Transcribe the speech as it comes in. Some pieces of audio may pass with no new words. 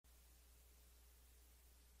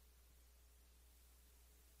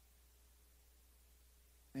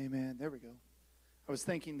Amen. There we go. I was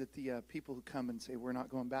thinking that the people who come and say, we're not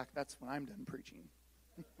going back, that's when I'm done preaching.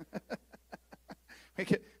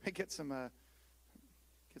 Get some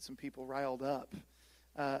people riled up.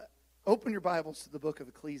 Open your Bibles to the book of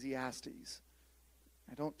Ecclesiastes.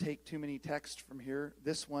 I don't take too many texts from here.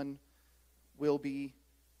 This one will be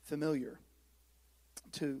familiar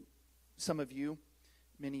to some of you.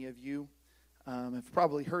 Many of you have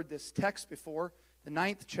probably heard this text before. The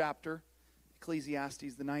 9th chapter,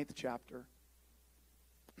 Ecclesiastes, the 9th chapter.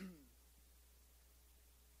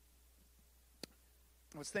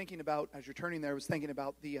 I was thinking about, as you're turning there, I was thinking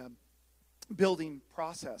about the building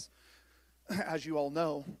process. As you all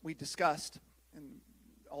know, we discussed, and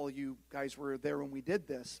all of you guys were there when we did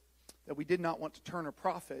this, that we did not want to turn a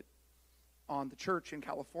profit on the church in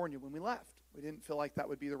California when we left. We didn't feel like that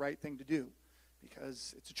would be the right thing to do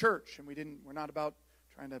because it's a church, and we're not about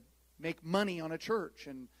trying to make money on a church,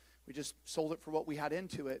 and we just sold it for what we had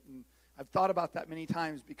into it. And I've thought about that many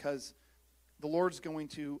times because the Lord's going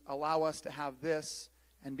to allow us to have this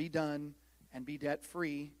and be done and be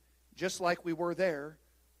debt-free, just like we were there,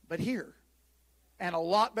 but here. And a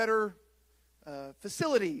lot better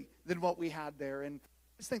facility than what we had there. And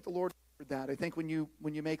I just think the Lord did that. I think when you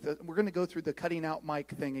make we're going to go through the cutting out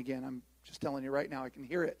mic thing again. I'm just telling you right now, I can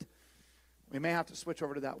hear it. We may have to switch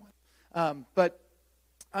over to that one. But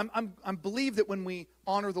I believe that when we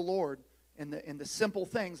honor the Lord in the simple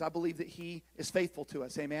things, I believe that He is faithful to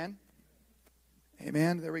us. Amen?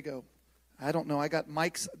 Amen. There we go. I don't know. I got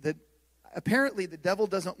mics that apparently the devil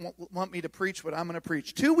doesn't want me to preach what I'm going to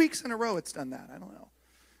preach. 2 weeks in a row it's done that. I don't know.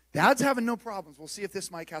 Dad's having no problems. We'll see if this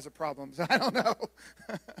mic has a problem. I don't know.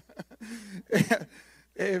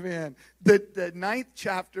 Amen. The 9th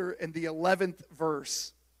chapter and the 11th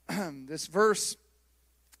verse. This verse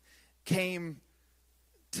came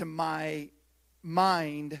to my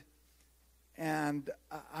mind, and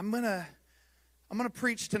I'm gonna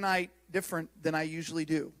preach tonight different than I usually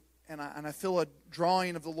do. And I feel a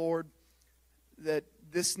drawing of the Lord that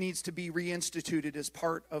this needs to be reinstituted as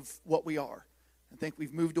part of what we are. I think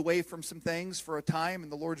we've moved away from some things for a time, and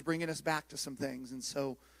the Lord's bringing us back to some things. And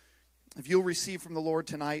so if you'll receive from the Lord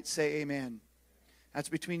tonight, say amen. That's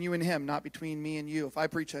between you and Him, not between me and you. If I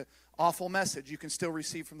preach an awful message, you can still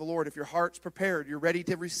receive from the Lord. If your heart's prepared, you're ready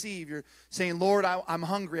to receive, you're saying, Lord, I'm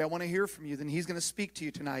hungry, I want to hear from you, then He's going to speak to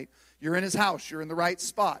you tonight. You're in His house. You're in the right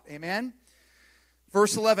spot. Amen?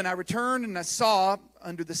 Verse 11, I returned and I saw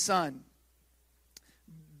under the sun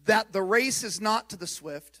that the race is not to the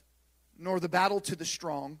swift, nor the battle to the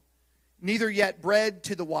strong, neither yet bread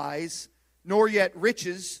to the wise, nor yet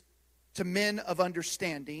riches to men of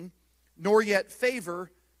understanding, nor yet favor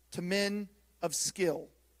to men of skill.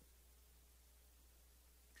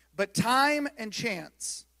 But time and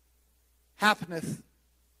chance happeneth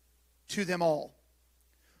to them all.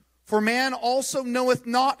 For man also knoweth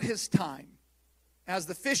not his time, as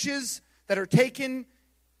the fishes that are taken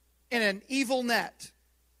in an evil net,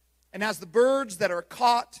 and as the birds that are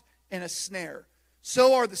caught in a snare.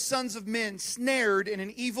 So are the sons of men snared in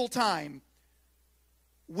an evil time,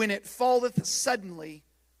 when it falleth suddenly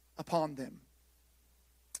upon them.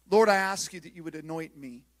 Lord, I ask you that you would anoint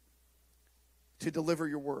me to deliver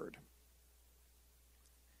your word.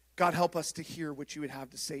 God, help us to hear what you would have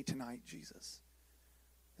to say tonight, Jesus.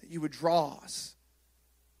 That you would draw us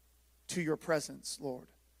to your presence, Lord.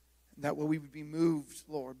 And that we would be moved,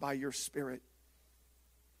 Lord, by your Spirit.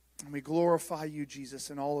 And we glorify you,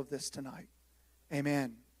 Jesus, in all of this tonight.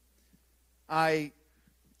 Amen. I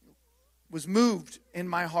was moved in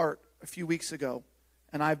my heart a few weeks ago,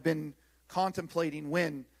 and I've been contemplating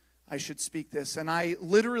when I should speak this. And I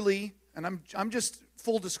literally, and I'm just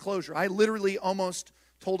full disclosure, I literally almost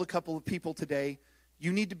told a couple of people today,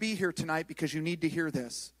 you need to be here tonight because you need to hear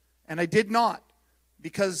this. And I did not,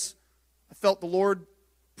 because I felt the Lord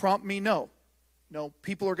prompt me, no,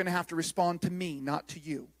 people are going to have to respond to me, not to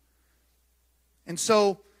you. And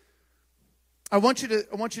so I want you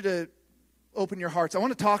to open your hearts. I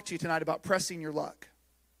want to talk to you tonight about pressing your luck.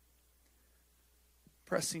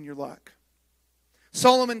 Pressing your luck.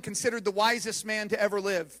 Solomon, considered the wisest man to ever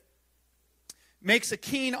live, makes a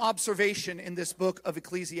keen observation in this book of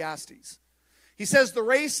Ecclesiastes. He says the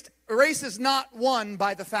race is not won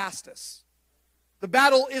by the fastest. The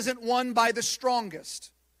battle isn't won by the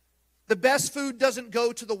strongest. The best food doesn't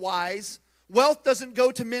go to the wise. Wealth doesn't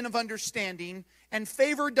go to men of understanding. And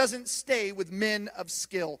favor doesn't stay with men of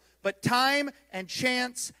skill. But time and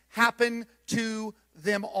chance happen to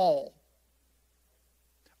them all.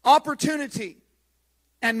 Opportunity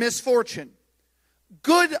and misfortune,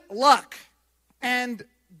 good luck and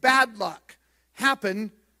bad luck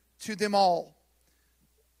happen to them all.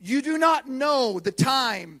 You do not know the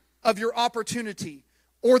time of your opportunity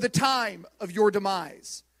or the time of your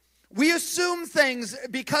demise. We assume things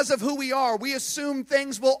because of who we are. We assume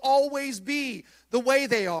things will always be the way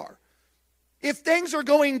they are. If things are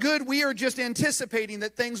going good, we are just anticipating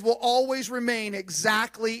that things will always remain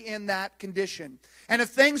exactly in that condition. And if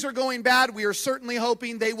things are going bad, we are certainly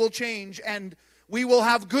hoping they will change and we will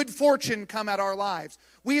have good fortune come at our lives.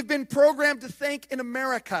 We have been programmed to think in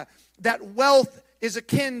America that wealth is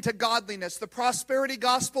akin to godliness. The prosperity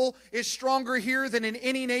gospel is stronger here than in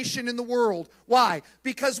any nation in the world. Why?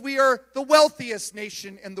 Because we are the wealthiest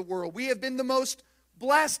nation in the world. We have been the most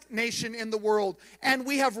blessed nation in the world. And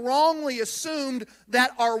we have wrongly assumed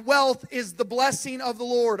that our wealth is the blessing of the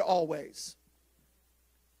Lord always.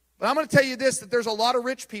 But I'm going to tell you this, that there's a lot of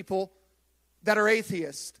rich people that are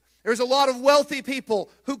atheists. There's a lot of wealthy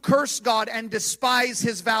people who curse God and despise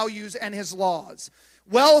His values and His laws.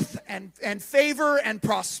 Wealth and favor and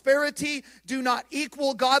prosperity do not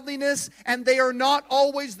equal godliness, and they are not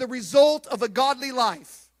always the result of a godly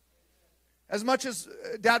life. As much as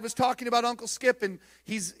Dad was talking about Uncle Skip, and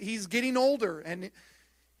he's getting older, and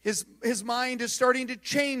his mind is starting to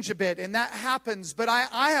change a bit, and that happens. But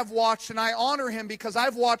I have watched, and I honor him because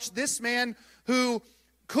I've watched this man who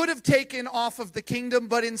could have taken off of the kingdom,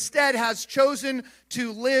 but instead has chosen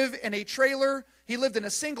to live in a trailer. He lived in a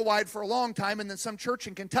single wide for a long time, and then some church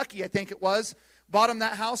in Kentucky, I think it was, bought him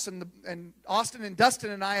that house, and Austin and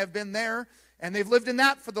Dustin and I have been there, and they've lived in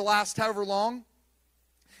that for the last however long.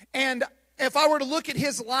 And if I were to look at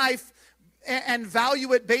his life and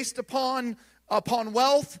value it based upon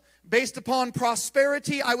wealth, based upon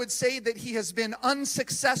prosperity, I would say that he has been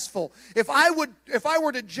unsuccessful. If I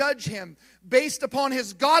were to judge him based upon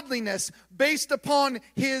his godliness, based upon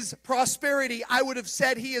his prosperity, I would have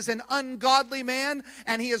said he is an ungodly man,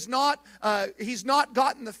 and he's not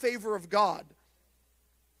gotten the favor of God.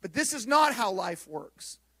 But this is not how life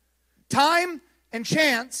works. Time and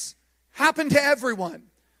chance happen to everyone.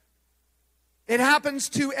 It happens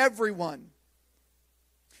to everyone.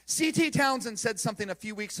 C.T. Townsend said something a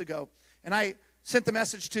few weeks ago, and I sent the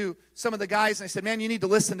message to some of the guys, and I said, man, you need to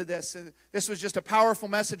listen to this. And this was just a powerful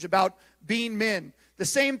message about being men. The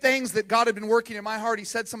same things that God had been working in my heart, he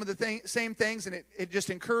said some of the same things, and it just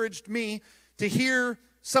encouraged me to hear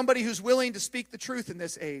somebody who's willing to speak the truth in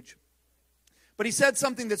this age. But he said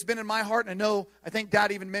something that's been in my heart, and I think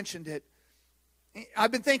Dad even mentioned it.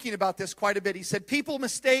 I've been thinking about this quite a bit. He said, people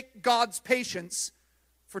mistake God's patience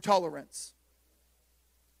for tolerance.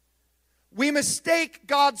 We mistake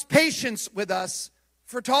God's patience with us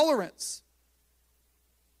for tolerance.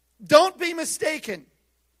 Don't be mistaken.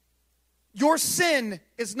 Your sin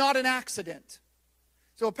is not an accident.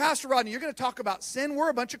 So, Pastor Rodney, you're going to talk about sin. We're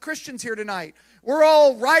a bunch of Christians here tonight. We're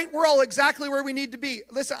all right. We're all exactly where we need to be.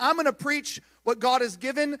 Listen, I'm going to preach what God has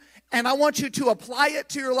given, and I want you to apply it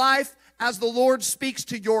to your life as the Lord speaks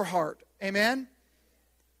to your heart. Amen?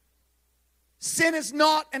 Sin is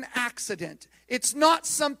not an accident. It's not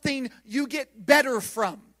something you get better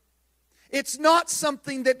from. It's not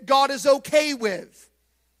something that God is okay with.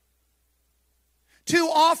 Too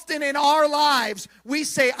often in our lives, we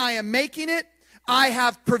say, I am making it. I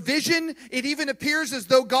have provision. It even appears as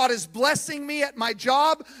though God is blessing me at my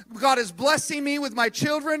job. God is blessing me with my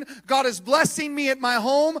children. God is blessing me at my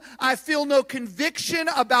home. I feel no conviction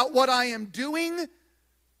about what I am doing.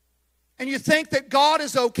 And you think that God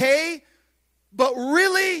is okay, but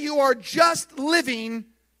really you are just living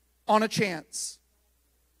on a chance.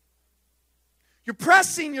 You're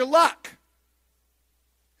pressing your luck.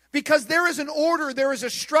 Because there is an order, there is a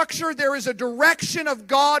structure, there is a direction of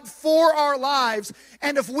God for our lives.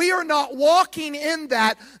 And if we are not walking in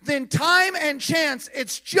that, then time and chance,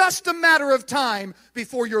 it's just a matter of time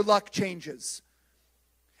before your luck changes.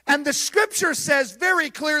 And the scripture says very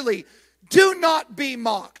clearly, do not be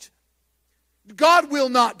mocked. God will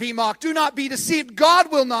not be mocked. Do not be deceived.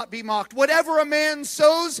 God will not be mocked. Whatever a man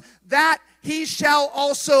sows, that he shall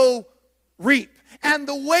also reap. And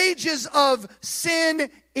the wages of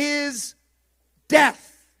sin is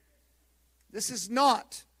death. This is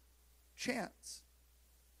not chance.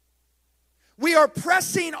 We are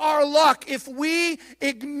pressing our luck if we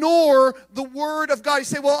ignore the Word of God. You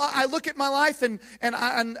say, well, I look at my life and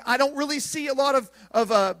I don't really see a lot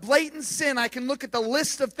of blatant sin. I can look at the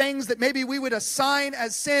list of things that maybe we would assign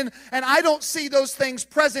as sin, and I don't see those things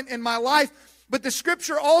present in my life. But the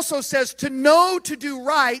Scripture also says to know to do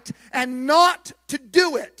right and not to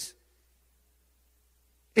do it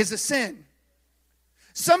is a sin.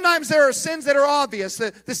 Sometimes there are sins that are obvious,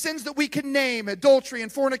 the sins that we can name, adultery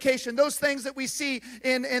and fornication, those things that we see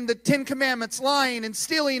in the Ten Commandments, lying and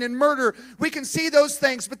stealing and murder. We can see those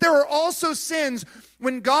things, but there are also sins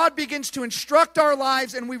when God begins to instruct our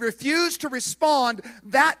lives and we refuse to respond,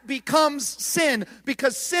 that becomes sin,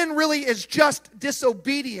 because sin really is just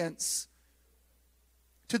disobedience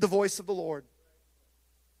to the voice of the Lord.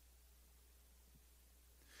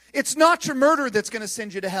 It's not your murder that's going to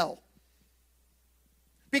send you to hell.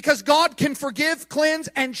 Because God can forgive, cleanse,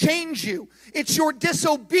 and change you. It's your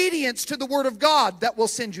disobedience to the Word of God that will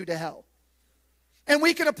send you to hell. And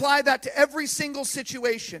we can apply that to every single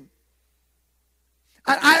situation.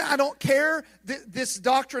 I don't care. This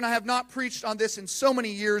doctrine, I have not preached on this in so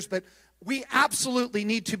many years, but we absolutely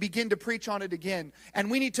need to begin to preach on it again. And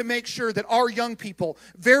we need to make sure that our young people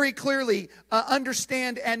very clearly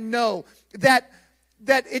understand and know that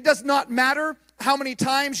it does not matter how many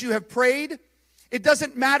times you have prayed. It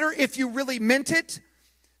doesn't matter if you really meant it.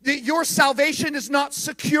 Your salvation is not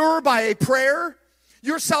secure by a prayer.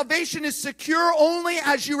 Your salvation is secure only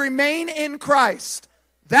as you remain in Christ.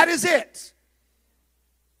 That is it.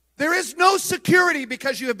 There is no security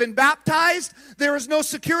because you have been baptized. There is no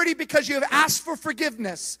security because you have asked for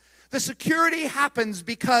forgiveness. The security happens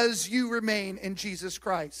because you remain in Jesus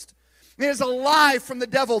Christ. It is a lie from the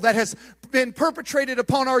devil that has been perpetrated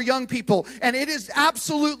upon our young people, and it is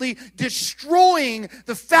absolutely destroying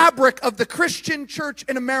the fabric of the Christian church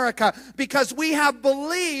in America because we have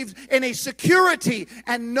believed in a security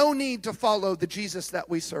and no need to follow the Jesus that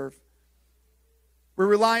we serve. We're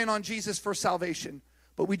relying on Jesus for salvation,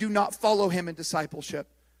 but we do not follow him in discipleship,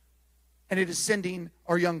 and it is sending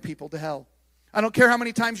our young people to hell. I don't care how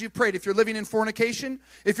many times you've prayed. If you're living in fornication,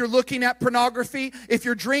 if you're looking at pornography, if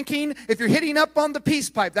you're drinking, if you're hitting up on the peace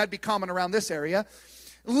pipe, that'd be common around this area.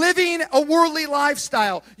 Living a worldly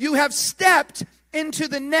lifestyle, you have stepped into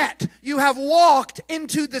the net. You have walked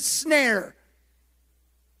into the snare.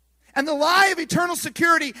 And the lie of eternal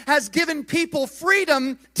security has given people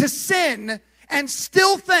freedom to sin and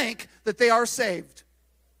still think that they are saved.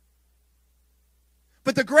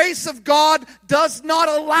 But the grace of God does not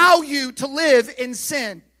allow you to live in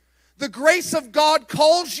sin. The grace of God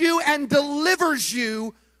calls you and delivers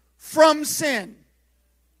you from sin.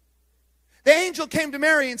 The angel came to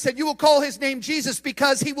Mary and said, you will call his name Jesus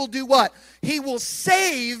because he will do what? He will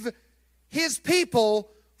save his people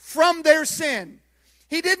from their sin.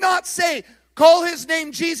 He did not say, call his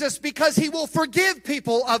name Jesus because he will forgive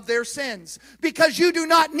people of their sins. Because you do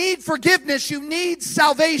not need forgiveness, you need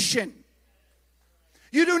salvation.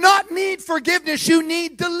 You do not need forgiveness, you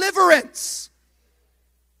need deliverance.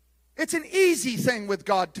 It's an easy thing with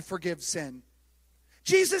God to forgive sin.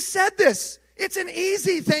 Jesus said this. It's an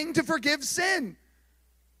easy thing to forgive sin.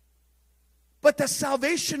 But the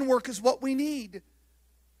salvation work is what we need.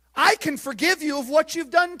 I can forgive you of what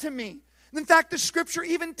you've done to me. In fact, the scripture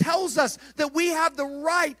even tells us that we have the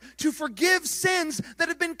right to forgive sins that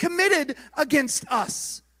have been committed against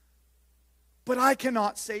us. But I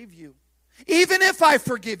cannot save you. Even if I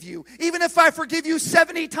forgive you, even if I forgive you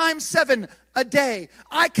 70 times 7 a day,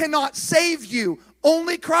 I cannot save you.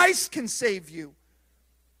 Only Christ can save you.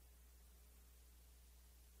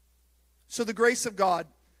 So the grace of God,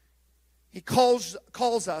 he calls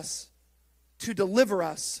us to deliver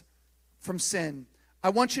us from sin. I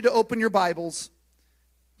want you to open your Bibles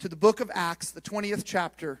to the book of Acts, the 20th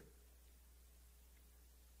chapter.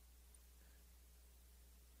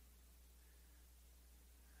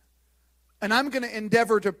 And I'm going to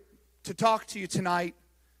endeavor to talk to you tonight,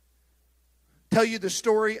 tell you the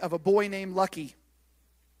story of a boy named Lucky.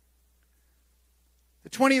 The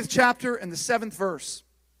 20th chapter and the 7th verse.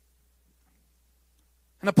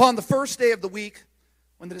 And upon the first day of the week,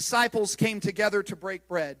 when the disciples came together to break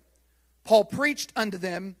bread, Paul preached unto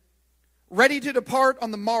them, ready to depart on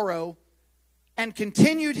the morrow, and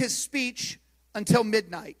continued his speech until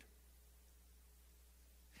midnight.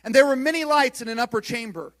 And there were many lights in an upper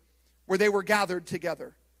chamber, where they were gathered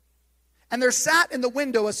together. And there sat in the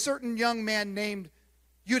window a certain young man named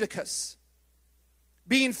Eutychus,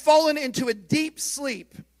 being fallen into a deep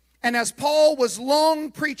sleep. And as Paul was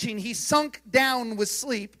long preaching, he sunk down with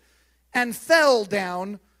sleep and fell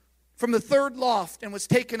down from the third loft and was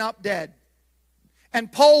taken up dead.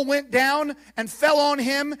 And Paul went down and fell on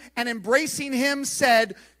him, and embracing him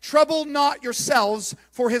said, trouble not yourselves,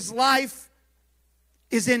 for his life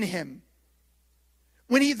is in him.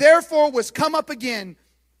 When he therefore was come up again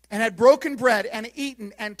and had broken bread and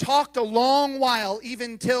eaten and talked a long while,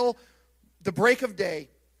 even till the break of day,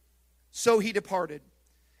 so he departed.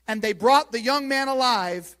 And they brought the young man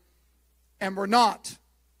alive and were not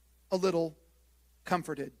a little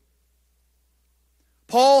comforted.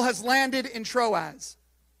 Paul has landed in Troas.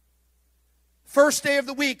 First day of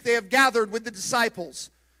the week, they have gathered with the disciples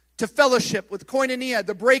to fellowship with koinonia,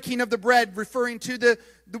 the breaking of the bread, referring to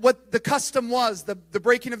what the custom was, the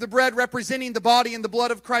breaking of the bread representing the body and the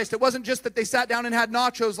blood of Christ. It wasn't just that they sat down and had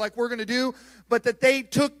nachos like we're going to do, but that they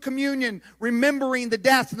took communion, remembering the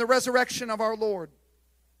death and the resurrection of our Lord.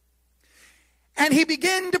 And he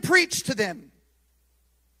began to preach to them.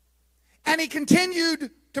 And he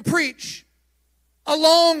continued to preach a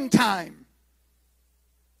long time.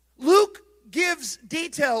 Luke gives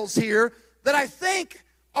details here that I think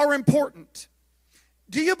are important.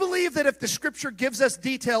 Do you believe that if the scripture gives us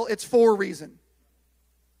detail, it's for a reason?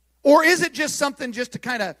 Or is it just something just to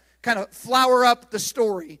kind of flower up the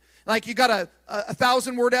story? Like you got a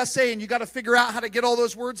 1,000-word essay and you got to figure out how to get all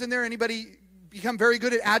those words in there. Anybody become very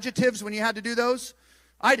good at adjectives when you had to do those?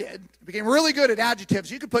 I did. I became really good at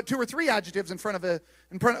adjectives. You could put 2 or 3 adjectives in front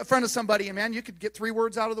of somebody, and man, you could get 3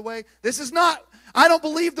 words out of the way. This is not, I don't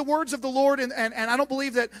believe the words of the Lord, and I don't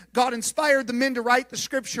believe that God inspired the men to write the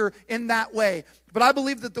scripture in that way. But I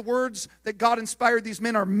believe that the words that God inspired these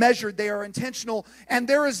men are measured, they are intentional, and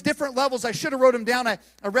there is different levels. I should have wrote them down. I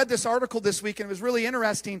read this article this week, and it was really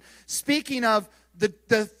interesting. Speaking of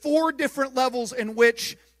the 4 different levels in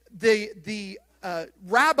which the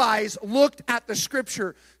rabbis looked at the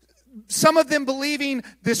scripture. Some of them believing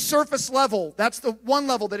the surface level. That's the one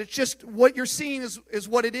level, that it's just what you're seeing is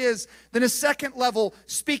what it is. Then a second level,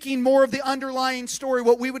 speaking more of the underlying story,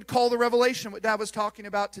 what we would call the revelation, what Dad was talking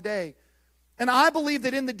about today. And I believe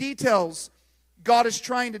that in the details, God is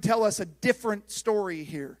trying to tell us a different story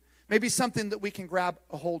here. Maybe something that we can grab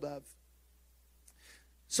a hold of.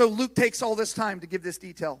 So Luke takes all this time to give this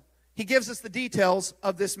detail. He gives us the details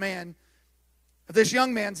of this man, of this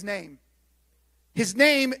young man's name. His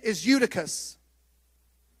name is Eutychus.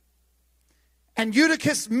 And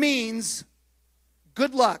Eutychus means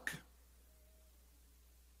good luck.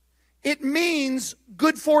 It means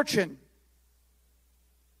good fortune.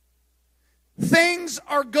 Things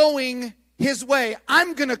are going his way.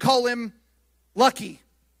 I'm going to call him lucky.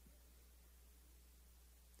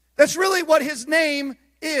 That's really what his name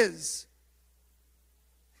is.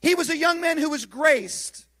 He was a young man who was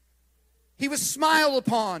graced. He was smiled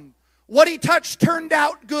upon. What he touched turned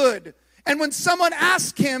out good. And when someone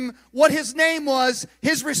asked him what his name was,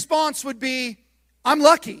 his response would be, I'm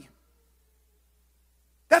lucky.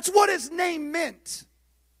 That's what his name meant.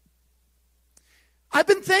 I've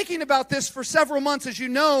been thinking about this for several months. As you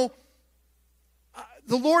know,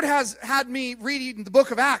 the Lord has had me reading the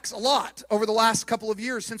book of Acts a lot over the last couple of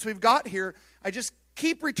years since we've got here. I just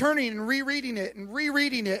keep returning and rereading it and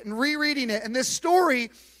rereading it and rereading it. And this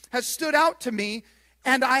story has stood out to me,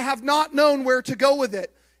 and I have not known where to go with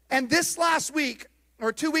it. And this last week,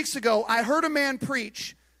 or 2 weeks ago, I heard a man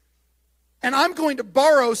preach, and I'm going to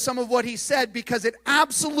borrow some of what he said because it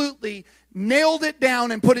absolutely nailed it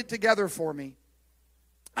down and put it together for me.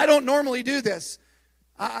 I don't normally do this.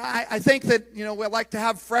 I think that, we like to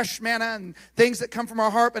have fresh manna and things that come from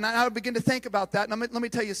our heart, and I begin to think about that. And let me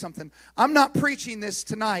tell you something. I'm not preaching this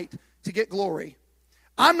tonight to get glory.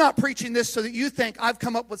 I'm not preaching this so that you think I've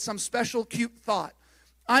come up with some special cute thought.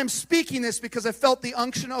 I'm speaking this because I felt the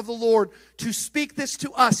unction of the Lord to speak this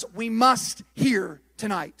to us. We must hear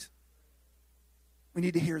tonight. We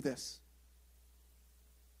need to hear this.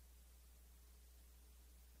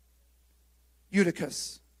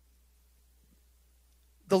 Eutychus,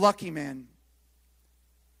 the lucky man.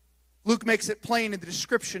 Luke makes it plain in the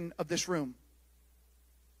description of this room.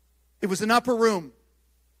 It was an upper room.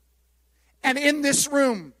 And in this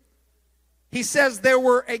room, he says there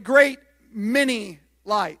were a great many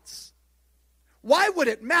lights. Why would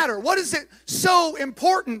it matter? What is it so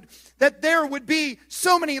important that there would be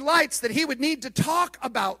so many lights that he would need to talk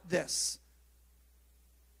about this?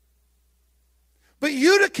 But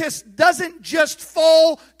Eutychus doesn't just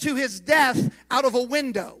fall to his death out of a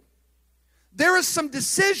window. There are some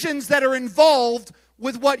decisions that are involved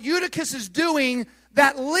with what Eutychus is doing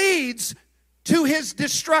that leads to his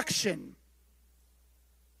destruction.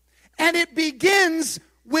 And it begins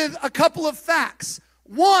with a couple of facts.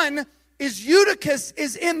 One is Eutychus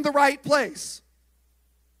is in the right place.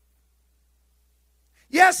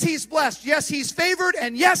 Yes, he's blessed. Yes, he's favored.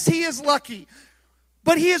 And yes, he is lucky.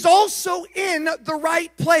 But he is also in the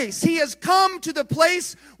right place. He has come to the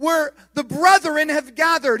place where the brethren have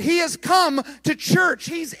gathered. He has come to church.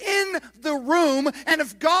 He's in the room. And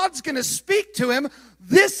if God's going to speak to him,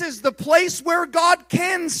 this is the place where God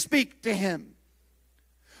can speak to him.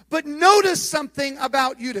 But notice something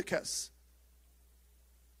about Eutychus.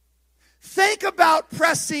 Think about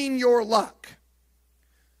pressing your luck.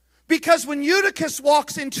 Because when Eutychus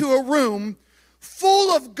walks into a room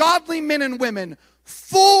full of godly men and women,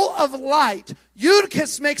 full of light,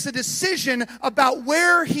 Eutychus makes a decision about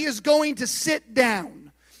where he is going to sit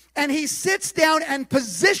down. And he sits down and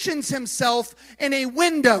positions himself in a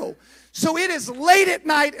window. So it is late at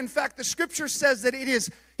night. In fact, the scripture says that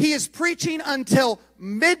he is preaching until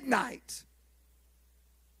midnight.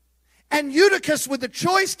 And Eutychus, with the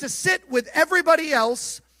choice to sit with everybody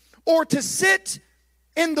else or to sit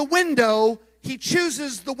in the window, he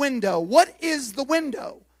chooses the window. What is the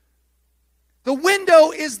window? The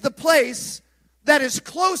window is the place that is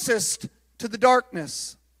closest to the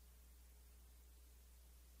darkness.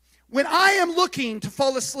 When I am looking to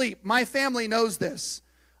fall asleep, my family knows this,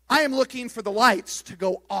 I am looking for the lights to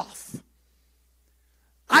go off.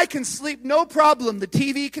 I can sleep no problem. The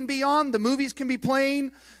TV can be on, the movies can be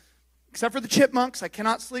playing, except for the chipmunks. I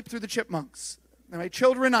cannot sleep through the chipmunks. And my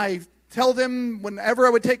children, I tell them whenever I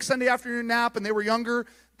would take Sunday afternoon nap and they were younger,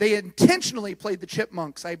 they intentionally played the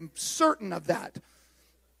chipmunks. I'm certain of that.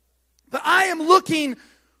 But I am looking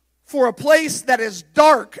for a place that is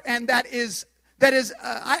dark and I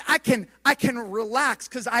can relax,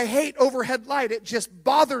 because I hate overhead light. It just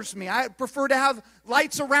bothers me. I prefer to have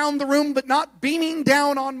lights around the room but not beaming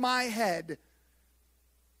down on my head.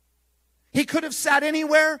 He could have sat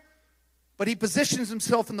anywhere, but he positions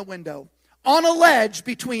himself in the window on a ledge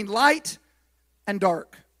between light and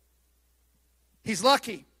dark. He's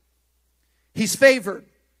lucky. He's favored.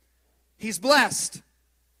 He's blessed.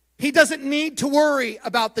 He doesn't need to worry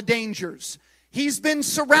about the dangers. He's been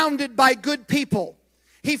surrounded by good people.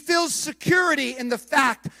 He feels security in the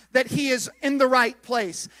fact that he is in the right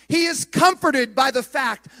place. He is comforted by the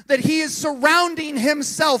fact that he is surrounding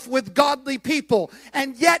himself with godly people.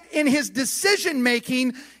 And yet in his decision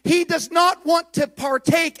making, he does not want to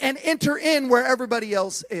partake and enter in where everybody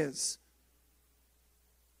else is.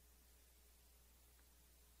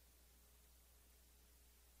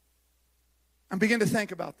 I'm beginning to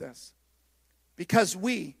think about this, because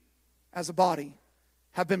we, as a body,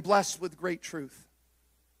 have been blessed with great truth.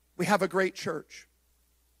 We have a great church.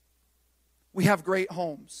 We have great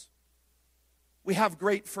homes. We have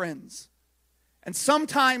great friends. And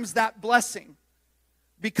sometimes that blessing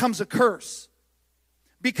becomes a curse,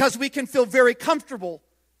 because we can feel very comfortable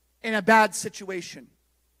in a bad situation.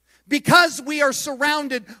 Because we are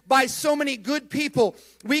surrounded by so many good people,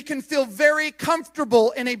 we can feel very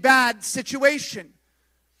comfortable in a bad situation.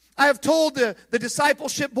 I have told the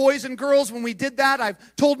discipleship boys and girls when we did that,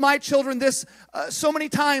 I've told my children this so many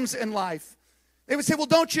times in life. They would say, well,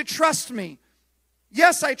 don't you trust me?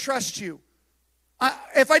 Yes, I trust you.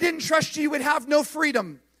 If I didn't trust you, you would have no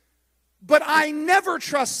freedom. But I never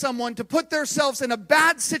trust someone to put themselves in a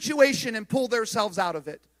bad situation and pull themselves out of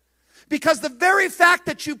it. Because the very fact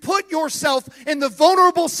that you put yourself in the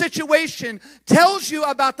vulnerable situation tells you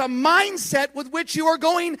about the mindset with which you are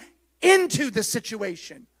going into the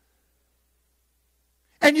situation.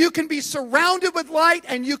 And you can be surrounded with light,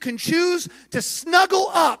 and you can choose to snuggle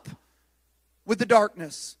up with the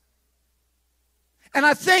darkness. And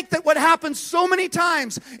I think that what happens so many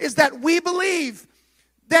times is that we believe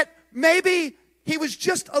that maybe he was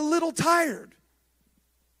just a little tired.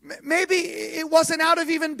 Maybe it wasn't out of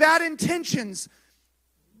even bad intentions.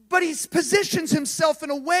 But he positions himself in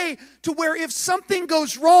a way to where if something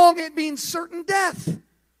goes wrong, it means certain death.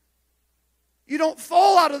 You don't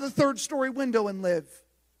fall out of the third-story window and live.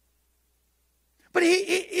 But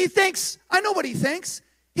he thinks, I know what he thinks.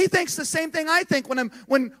 He thinks the same thing I think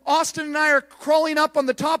when Austin and I are crawling up on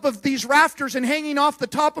the top of these rafters and hanging off the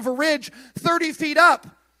top of a ridge 30 feet up.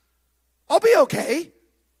 I'll be okay.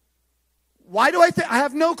 Why do I think? I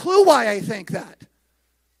have no clue why I think that.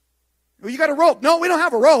 Well, you got a rope. No, we don't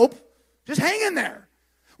have a rope. Just hang in there.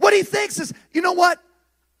 What he thinks is, you know what?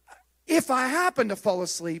 If I happen to fall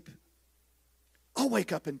asleep, I'll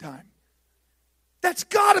wake up in time. That's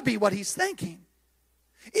got to be what he's thinking.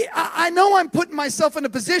 I know I'm putting myself in a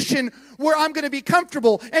position where I'm going to be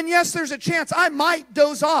comfortable. And yes, there's a chance I might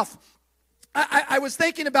doze off. I was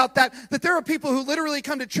thinking about that there are people who literally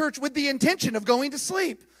come to church with the intention of going to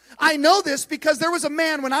sleep. I know this because there was a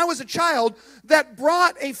man when I was a child that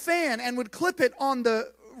brought a fan and would clip it on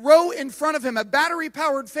the row in front of him, a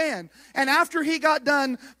battery-powered fan. And after he got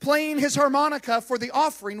done playing his harmonica for the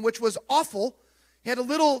offering, which was awful, he had a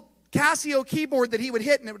little Casio keyboard that he would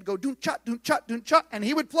hit, and it would go doon-chut, doon-chut, doon-chut, and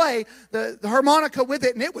he would play the harmonica with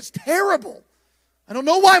it, and it was terrible. I don't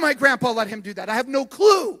know why my grandpa let him do that. I have no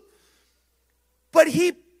clue. But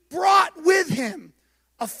he brought with him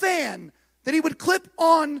a fan that he would clip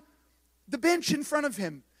on the bench in front of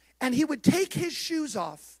him, and he would take his shoes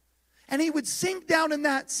off, and he would sink down in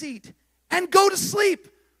that seat and go to sleep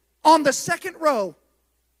on the second row.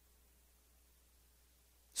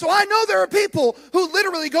 So I know there are people who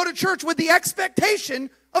literally go to church with the expectation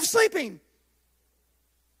of sleeping.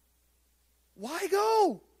 Why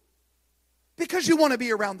go? Because you want to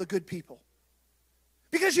be around the good people.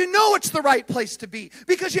 Because you know it's the right place to be.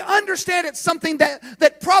 Because you understand it's something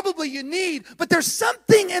that probably you need. But there's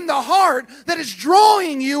something in the heart that is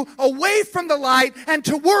drawing you away from the light and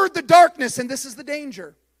toward the darkness. And this is the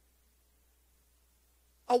danger.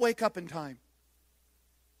 I'll wake up in time.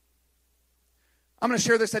 I'm going to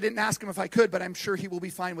share this. I didn't ask him if I could, but I'm sure he will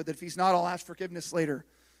be fine with it. If he's not, I'll ask forgiveness later.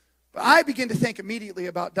 But I begin to think immediately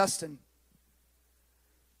about Dustin.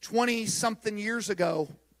 20-something years ago,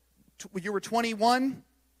 you were 21,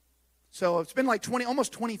 so it's been like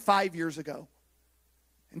almost 25 years ago.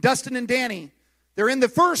 And Dustin and Danny, they're in the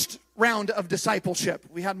first round of discipleship.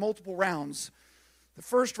 We had multiple rounds. The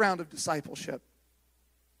first round of discipleship.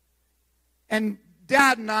 And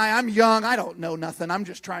Dad and I'm young, I don't know nothing. I'm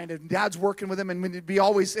just trying to, Dad's working with them, and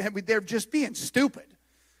they're just being stupid.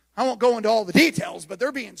 I won't go into all the details, but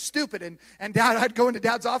they're being stupid. And Dad, I'd go into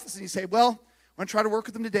Dad's office and he'd say, well, I'm going to try to work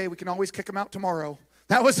with them today. We can always kick them out tomorrow.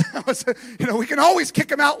 That was, we can always kick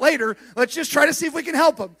them out later. Let's just try to see if we can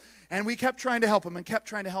help them. And we kept trying to help them and kept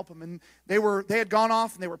trying to help them. And they had gone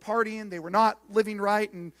off and they were partying. They were not living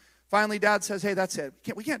right. And finally Dad says, hey, that's it.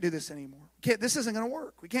 We can't do this anymore. This isn't going to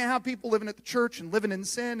work. We can't have people living at the church and living in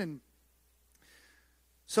sin. And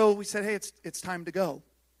so we said, hey, it's time to go.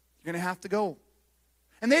 You're going to have to go.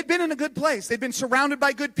 And they'd been in a good place. They'd been surrounded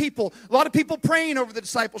by good people. A lot of people praying over the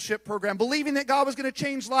discipleship program, believing that God was going to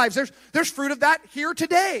change lives. There's fruit of that here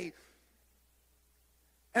today.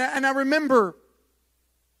 And I remember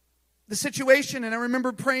the situation, and I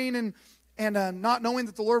remember praying and not knowing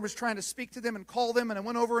that the Lord was trying to speak to them and call them. And I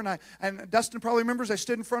went over, and Dustin probably remembers, I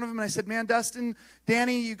stood in front of him and I said, man, Dustin,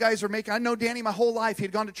 Danny, you guys are making, I know Danny my whole life. He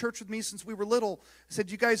had gone to church with me since we were little. I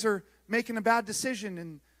said, you guys are making a bad decision,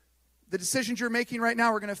 and the decisions you're making right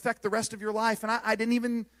now are going to affect the rest of your life. And I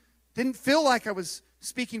didn't feel like I was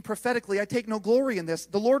speaking prophetically. I take no glory in this.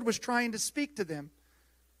 The Lord was trying to speak to them.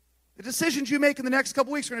 The decisions you make in the next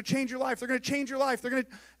couple weeks are going to change your life. They're going to change your life. They're going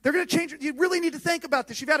to change. You really need to think about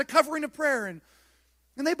this. You've had a covering of prayer. And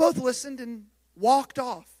they both listened and walked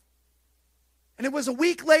off. And it was a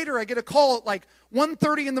week later, I get a call at like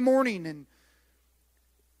 1:30 in the morning. And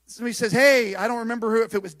somebody says, hey, I don't remember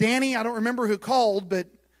if it was Danny. I don't remember who called, but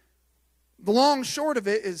the long short of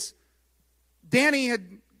it is Danny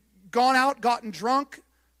had gone out, gotten drunk,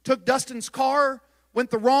 took Dustin's car, went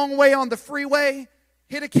the wrong way on the freeway,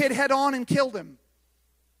 hit a kid head on and killed him.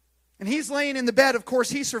 And he's laying in the bed. Of course,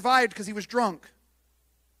 he survived because he was drunk.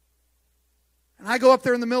 And I go up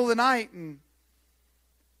there in the middle of the night, and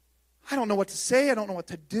I don't know what to say. I don't know what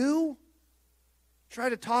to do. Try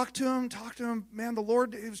to talk to him. Man, the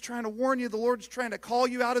Lord is trying to warn you. The Lord's trying to call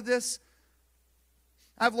you out of this.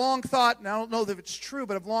 I've long thought, and I don't know that it's true,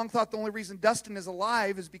 but I've long thought the only reason Dustin is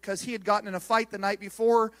alive is because he had gotten in a fight the night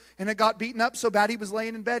before and had got beaten up so bad he was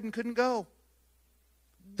laying in bed and couldn't go.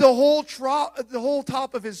 The whole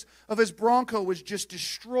top of his Bronco was just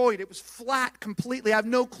destroyed. It was flat completely. I have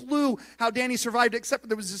no clue how Danny survived, except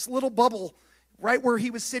there was this little bubble right where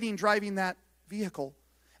he was sitting driving that vehicle.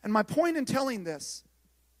 And my point in telling this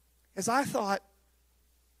is I thought,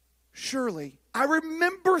 surely, I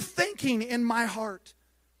remember thinking in my heart,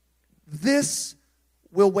 this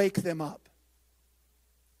will wake them up.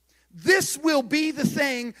 This will be the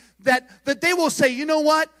thing that they will say, you know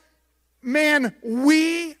what? Man,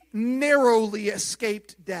 we narrowly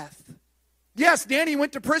escaped death. Yes, Danny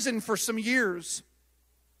went to prison for some years,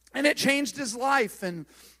 and it changed his life. And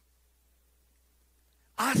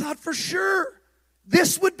I thought for sure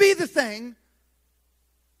this would be the thing.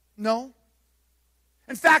 No.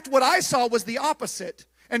 In fact, what I saw was the opposite.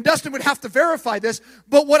 And Dustin would have to verify this,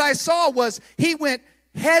 but what I saw was he went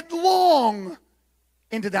headlong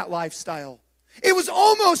into that lifestyle. It was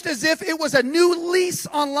almost as if it was a new lease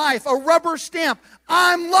on life, a rubber stamp.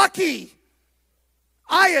 I'm lucky.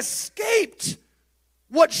 I escaped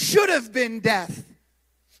what should have been death.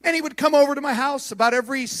 And he would come over to my house about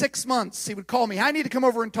every 6 months. He would call me, I need to come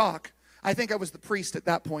over and talk. I think I was the priest at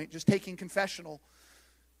that point, just taking confessional.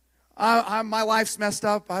 My life's messed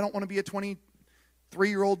up. I don't want to be a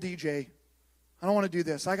 23-year-old DJ. I don't want to do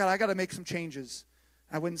this. I got to make some changes.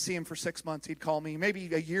 I wouldn't see him for 6 months. He'd call me, maybe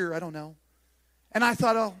a year, I don't know. And I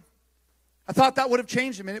thought that would have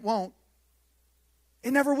changed him, and it won't.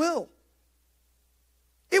 It never will.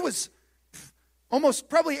 It was almost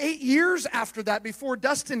probably 8 years after that before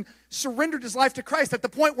Dustin surrendered his life to Christ, at the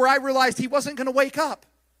point where I realized he wasn't going to wake up.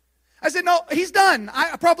 I said, no, he's done.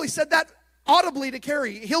 I probably said that audibly to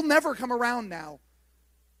Carrie. He'll never come around now.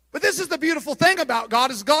 But this is the beautiful thing about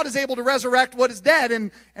God, is God is able to resurrect what is dead,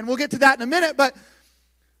 and we'll get to that in a minute. But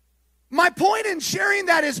my point in sharing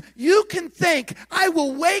that is, you can think, I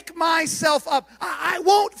will wake myself up. I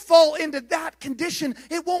won't fall into that condition.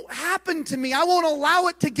 It won't happen to me. I won't allow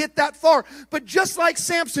it to get that far. But just like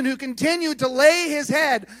Samson, who continued to lay his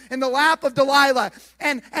head in the lap of Delilah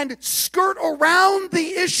and skirt around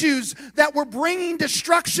the issues that were bringing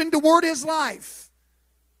destruction toward his life,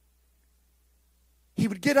 he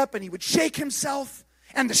would get up and he would shake himself,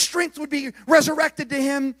 and the strength would be resurrected to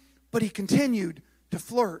him, but he continued to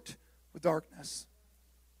flirt with darkness.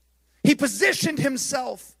 He positioned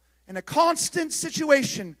himself in a constant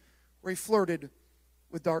situation where he flirted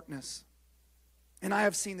with darkness. And I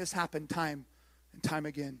have seen this happen time and time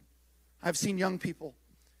again. I've seen young people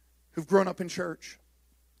who've grown up in church,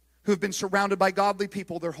 who've been surrounded by godly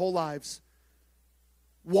people their whole lives,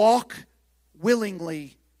 walk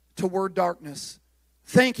willingly toward darkness,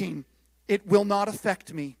 thinking it will not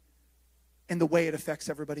affect me in the way it affects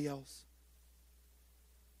everybody else.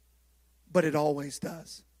 But it always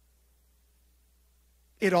does.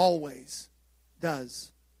 It always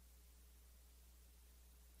does.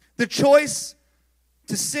 The choice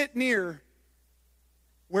to sit near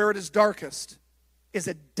where it is darkest is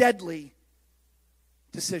a deadly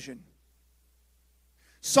decision.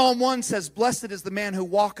 Psalm 1 says, "Blessed is the man who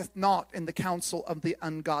walketh not in the counsel of the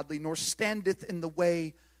ungodly, nor standeth in the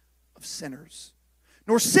way of sinners,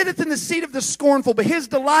 nor sitteth in the seat of the scornful, but his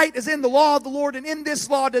delight is in the law of the Lord, and in this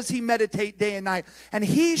law does he meditate day and night. And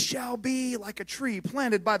he shall be like a tree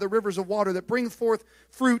planted by the rivers of water, that bringeth forth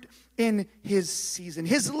fruit in his season.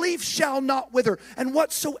 His leaf shall not wither, and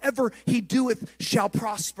whatsoever he doeth shall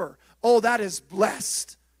prosper." Oh, that is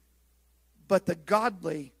blessed. But the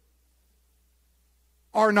godly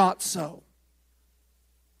are not so.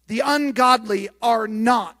 The ungodly are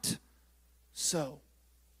not so.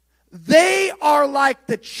 They are like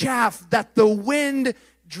the chaff that the wind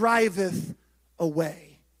driveth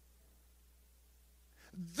away.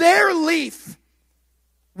 Their leaf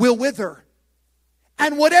will wither,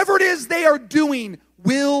 and whatever it is they are doing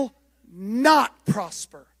will not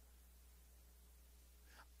prosper.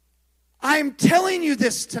 I'm telling you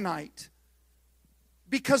this tonight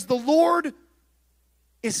because the Lord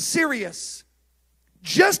is serious,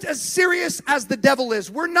 just as serious as the devil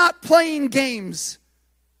is. We're not playing games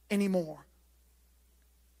anymore.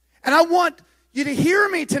 And I want you to hear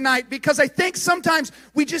me tonight, because I think sometimes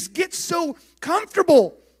we just get so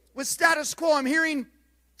comfortable with status quo. I'm hearing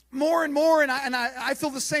more and more, and I feel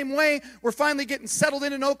the same way. We're finally getting settled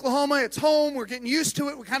in Oklahoma. It's home. We're getting used to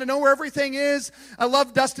it. We kind of know where everything is. I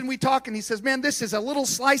love Dustin. We talk, and he says, "Man, this is a little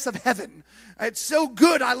slice of heaven. It's so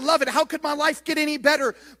good. I love it. How could my life get any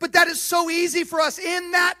better?" But that is so easy for us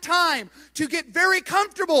in that time to get very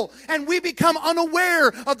comfortable, and we become unaware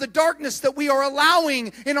of the darkness that we are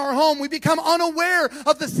allowing in our home. We become unaware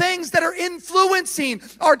of the things that are influencing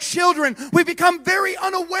our children. We become very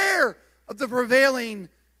unaware of the prevailing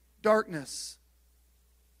darkness.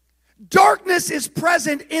 Darkness is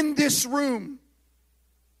present in this room.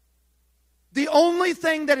 The only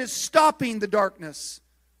thing that is stopping the darkness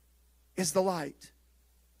is the light.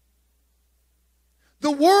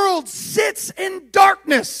 The world sits in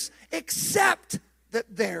darkness except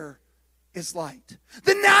that there is light.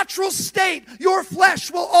 The natural state, your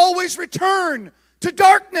flesh will always return to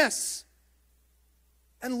darkness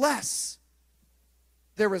unless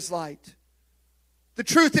there is light. The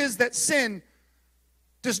truth is that sin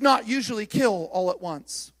does not usually kill all at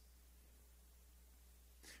once.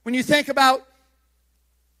 When you think about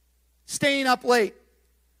staying up late,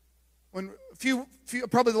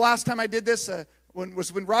 probably the last time I did this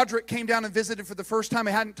when Roderick came down and visited for the first time.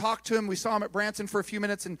 I hadn't talked to him. We saw him at Branson for a few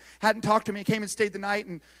minutes and hadn't talked to him. He came and stayed the night,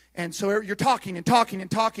 and so you're talking and talking and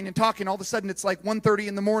talking and talking. All of a sudden it's like 1:30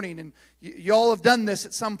 in the morning, and you all have done this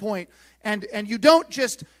at some point. And you don't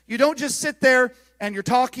just sit there and you're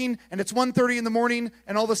talking and it's 1:30 in the morning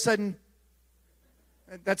and all of a sudden,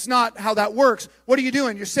 that's not how that works. What are you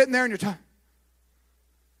doing? You're sitting there and you're talking.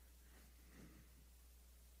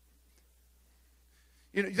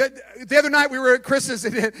 You know, the other night we were at Chris's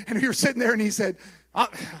and we were sitting there and he said,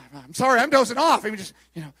 "I'm sorry, I'm dozing off." And we just,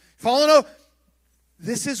 falling over.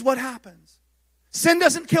 This is what happens. Sin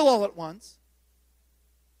doesn't kill all at once.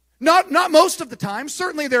 Not most of the time.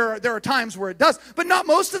 Certainly there are times where it does, but not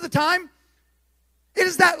most of the time. It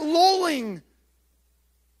is that lulling.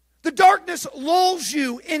 The darkness lulls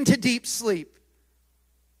you into deep sleep.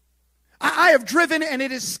 I have driven, and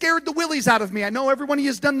it has scared the willies out of me. I know every one of you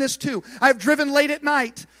has done this too. I have driven late at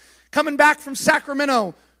night, coming back from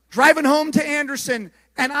Sacramento, driving home to Anderson,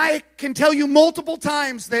 And I can tell you multiple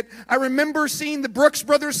times that I remember seeing the Brooks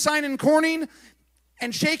Brothers sign in Corning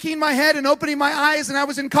and shaking my head and opening my eyes, and I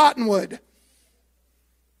was in Cottonwood.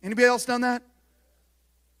 Anybody else done that?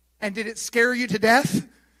 And did it scare you to death?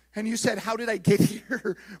 And you said, how did I get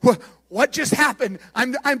here? What just happened?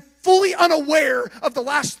 I'm fully unaware of the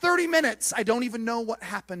last 30 minutes. I don't even know what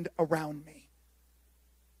happened around me.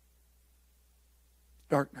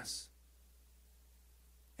 Darkness.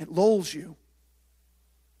 It lulls you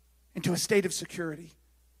into a state of security.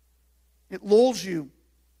 It lulls you.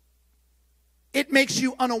 It makes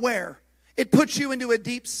you unaware. It puts you into a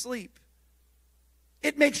deep sleep.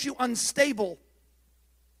 It makes you unstable.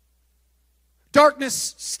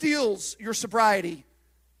 Darkness steals your sobriety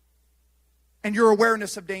and your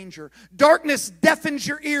awareness of danger. Darkness deafens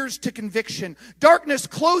your ears to conviction. Darkness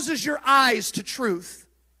closes your eyes to truth.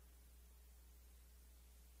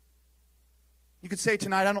 You could say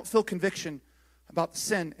tonight, I don't feel conviction about the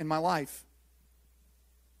sin in my life.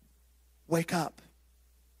 Wake up.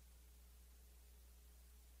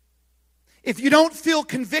 If you don't feel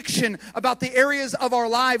conviction about the areas of our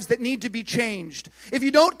lives that need to be changed, if you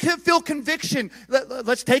don't feel conviction,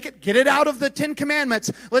 let's take it, get it out of the 10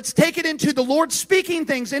 Commandments. Let's take it into the Lord speaking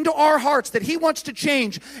things into our hearts that He wants to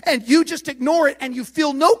change, and you just ignore it and you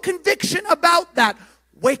feel no conviction about that.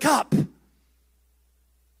 Wake up.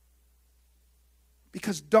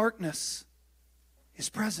 Because darkness is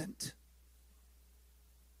present.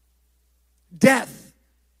 Death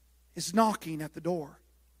is knocking at the door.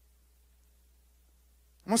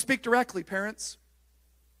 I'm going to speak directly, parents.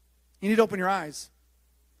 You need to open your eyes.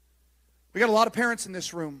 We got a lot of parents in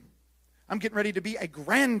this room. I'm getting ready to be a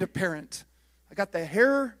grandparent. I got the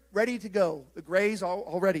hair ready to go. The gray's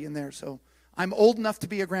already in there, so I'm old enough to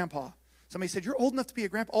be a grandpa. Somebody said, you're old enough to be a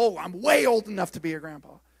grandpa? Oh, I'm way old enough to be a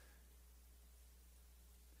grandpa.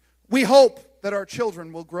 We hope that our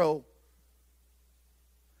children will grow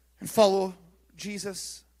and follow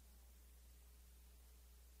Jesus.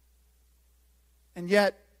 And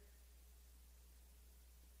yet,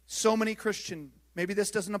 so many Christian, maybe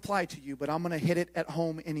this doesn't apply to you, but I'm going to hit it at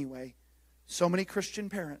home anyway. So many Christian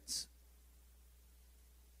parents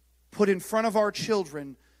put in front of our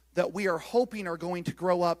children that we are hoping are going to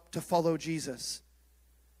grow up to follow Jesus.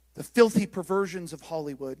 The filthy perversions of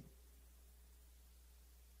Hollywood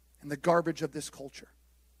and the garbage of this culture.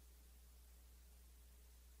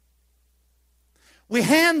 We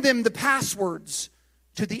hand them the passwords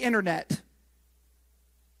to the internet.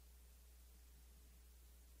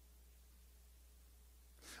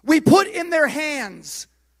 We put in their hands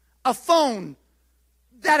a phone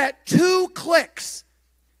that at 2 clicks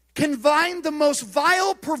can find the most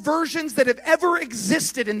vile perversions that have ever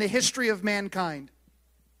existed in the history of mankind.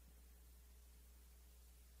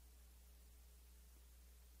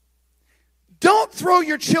 Don't throw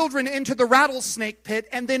your children into the rattlesnake pit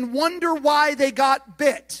and then wonder why they got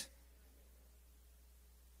bit.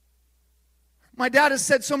 My dad has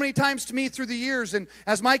said so many times to me through the years, and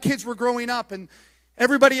as my kids were growing up, and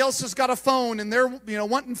everybody else has got a phone, and they're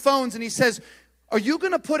wanting phones, and he says, are you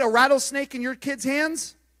going to put a rattlesnake in your kids'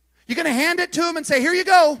 hands? You're going to hand it to them and say, here you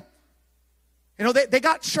go. They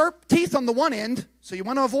got sharp teeth on the one end, so you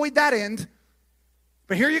want to avoid that end.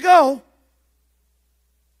 But here you go.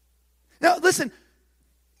 Now, listen,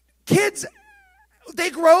 kids,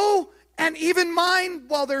 they grow, and even mine,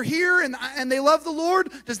 while they're here and they love the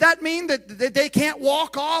Lord, does that mean that they can't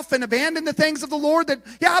walk off and abandon the things of the Lord?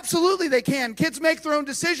 Yeah, absolutely they can. Kids make their own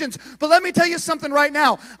decisions. But let me tell you something right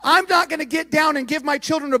now. I'm not going to get down and give my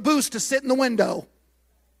children a boost to sit in the window.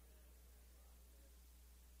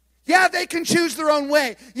 Yeah, they can choose their own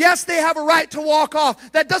way. Yes, they have a right to walk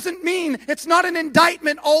off. That doesn't mean it's not an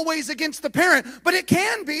indictment always against the parent, but it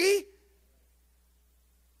can be.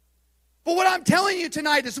 But what I'm telling you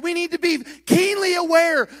tonight is we need to be keenly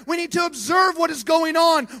aware. We need to observe what is going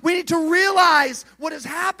on. We need to realize what is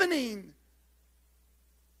happening.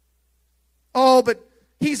 Oh, but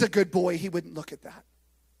he's a good boy. He wouldn't look at that.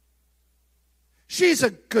 She's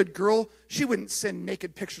a good girl. She wouldn't send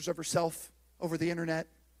naked pictures of herself over the internet.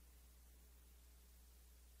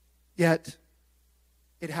 Yet,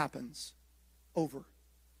 it happens over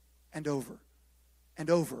and over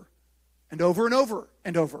and over and over and over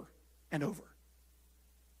and over and over.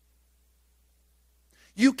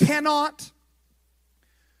 You cannot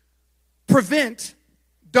prevent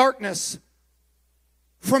darkness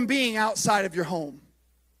from being outside of your home.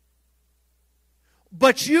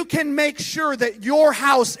 But you can make sure that your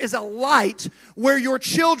house is a light where your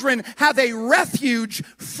children have a refuge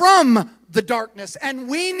from the darkness. And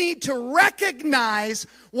we need to recognize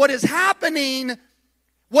what is happening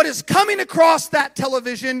what is coming across that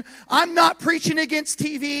television. I'm not preaching against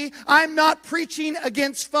TV. I'm not preaching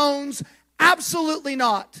against phones. Absolutely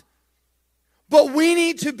not. But we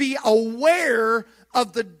need to be aware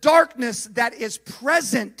of the darkness that is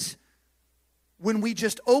present when we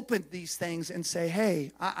just open these things and say,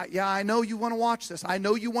 hey, I know you want to watch this. I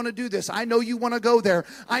know you want to do this. I know you want to go there.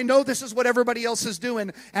 I know this is what everybody else is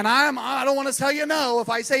doing. And I don't want to tell you no. If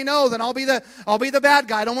I say no, then I'll be the bad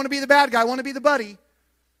guy. I don't want to be the bad guy. I want to be the buddy.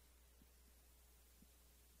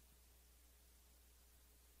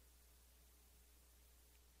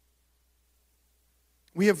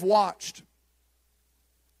 We have watched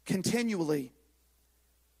continually,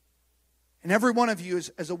 and every one of you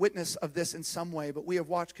is a witness of this in some way, but we have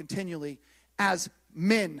watched continually as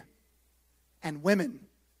men and women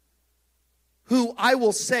who, I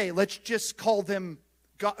will say, let's just call them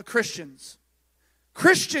Christians.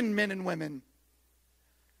 Christian men and women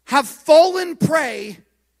have fallen prey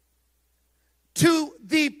to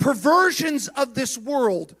the perversions of this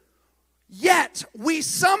world, yet we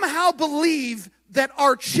somehow believe that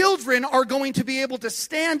our children are going to be able to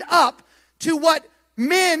stand up to what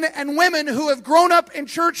men and women who have grown up in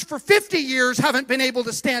church for 50 years haven't been able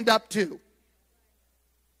to stand up to.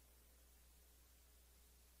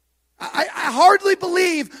 I hardly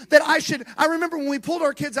believe that I remember when we pulled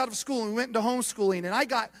our kids out of school and we went into homeschooling, and I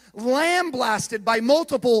got lambasted by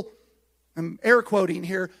multiple, I'm air quoting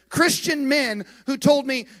here, Christian men who told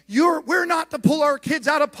me, we're not to pull our kids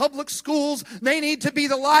out of public schools. They need to be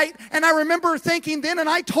the light. And I remember thinking then, and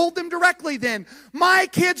I told them directly then, my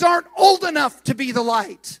kids aren't old enough to be the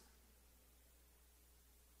light.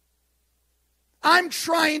 I'm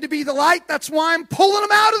trying to be the light. That's why I'm pulling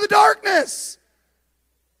them out of the darkness.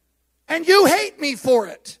 And you hate me for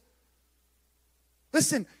it.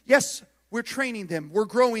 Listen, yes, we're training them. We're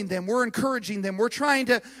growing them. We're encouraging them. We're trying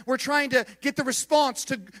to get the response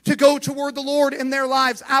to go toward the Lord in their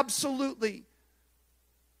lives. Absolutely.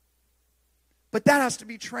 But that has to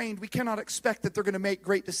be trained. We cannot expect that they're going to make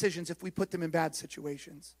great decisions if we put them in bad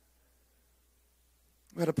situations.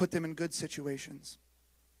 We've got to put them in good situations.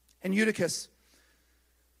 And Eutychus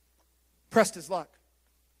pressed his luck.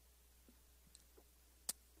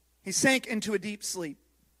 He sank into a deep sleep.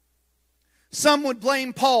 Some would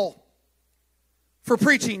blame Paul for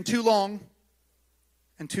preaching too long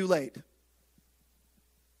and too late.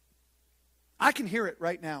 I can hear it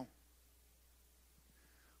right now.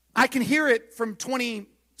 I can hear it from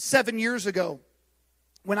 27 years ago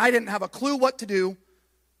when I didn't have a clue what to do,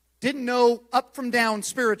 didn't know up from down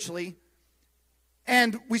spiritually,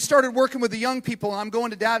 and we started working with the young people, and I'm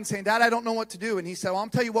going to Dad and saying, Dad, I don't know what to do. And he said, well, I'll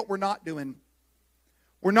tell you what we're not doing.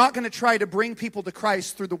 We're not going to try to bring people to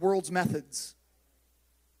Christ through the world's methods.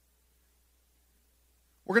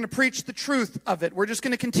 We're going to preach the truth of it. We're just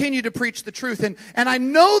going to continue to preach the truth. And I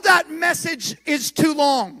know that message is too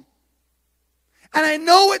long. And I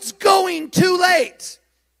know it's going too late.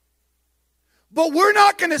 But we're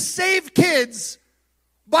not going to save kids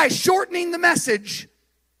by shortening the message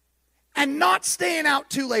and not staying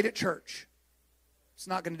out too late at church. It's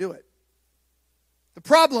not going to do it. The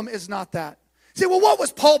problem is not that. Say, well, what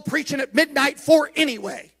was Paul preaching at midnight for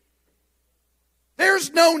anyway?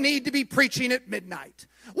 There's no need to be preaching at midnight.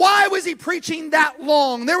 Why was he preaching that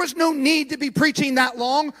long? There was no need to be preaching that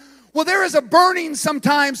long. Well, there is a burning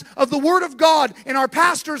sometimes of the Word of God in our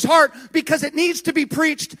pastor's heart because it needs to be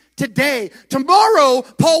preached today. Tomorrow,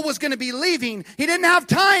 Paul was going to be leaving. He didn't have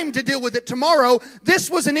time to deal with it tomorrow. This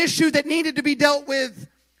was an issue that needed to be dealt with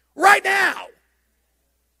right now.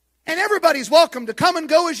 And everybody's welcome to come and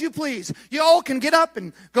go as you please. You all can get up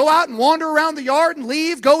and go out and wander around the yard and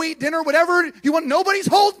leave, go eat dinner, whatever you want. Nobody's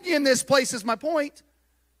holding you in this place is my point.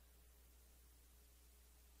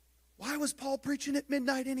 Why was Paul preaching at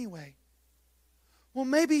midnight anyway? Well,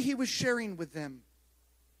 maybe he was sharing with them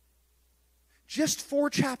just 4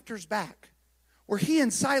 chapters back where he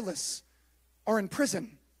and Silas are in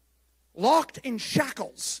prison, locked in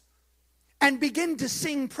shackles, and begin to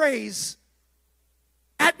sing praise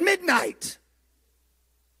at midnight.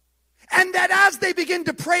 And that as they begin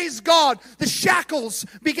to praise God, the shackles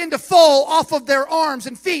begin to fall off of their arms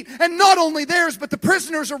and feet. And not only theirs, but the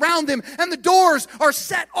prisoners around them. And the doors are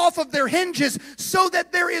set off of their hinges so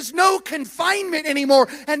that there is no confinement anymore.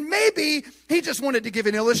 And maybe he just wanted to give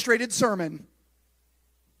an illustrated sermon.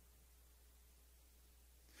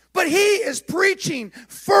 But he is preaching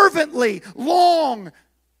fervently, long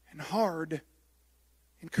and hard,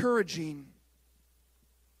 encouraging.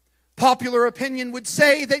 Popular opinion would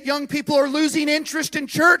say that young people are losing interest in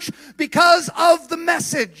church because of the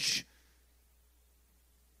message.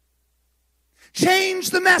 Change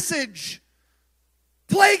the message.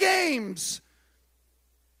 Play games.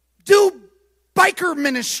 do biker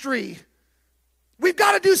ministry. We've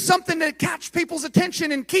got to do something to catch people's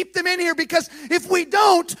attention and keep them in here, because if we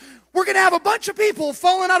don't, we're going to have a bunch of people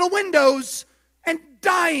falling out of windows and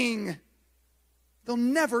dying. They'll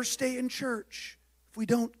never stay in church if we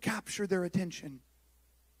don't capture their attention.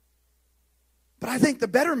 But I think the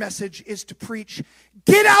better message is to preach,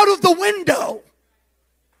 get out of the window.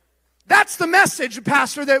 That's the message,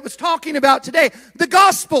 Pastor, that was talking about today. The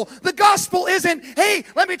gospel isn't, hey,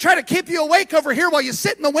 let me try to keep you awake over here while you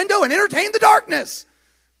sit in the window and entertain the darkness.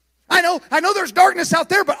 I know there's darkness out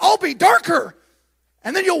there, but I'll be darker.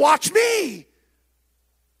 And then you'll watch me.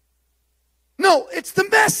 No, it's the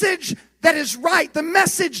message that is right. The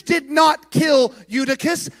message did not kill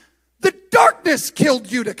Eutychus. The darkness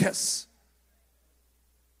killed Eutychus.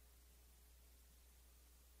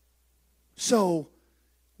 So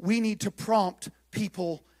we need to prompt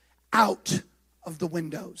people out of the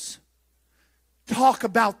windows. Talk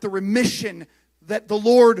about the remission that the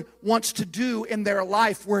Lord wants to do in their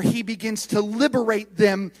life, where He begins to liberate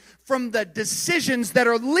them from the decisions that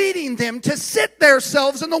are leading them to sit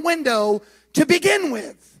themselves in the window to begin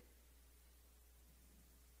with.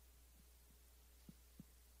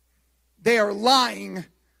 They are lying,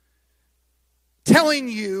 telling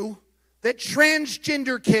you that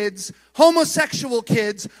transgender kids, homosexual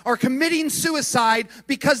kids, are committing suicide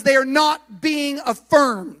because they are not being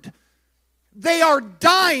affirmed. They are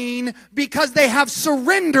dying because they have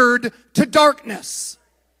surrendered to darkness.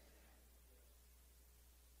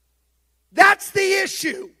 That's the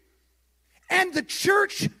issue. And the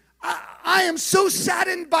church, I am so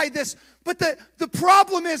saddened by this. But the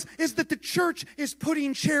problem is that the church is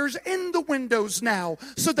putting chairs in the windows now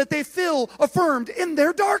so that they feel affirmed in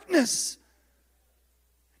their darkness.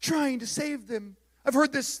 Trying to save them. I've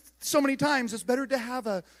heard this so many times. It's better to have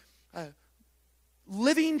a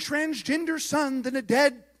living transgender son than a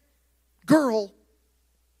dead girl.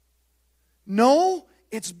 No,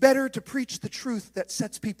 it's better to preach the truth that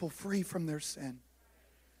sets people free from their sin.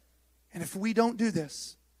 And if we don't do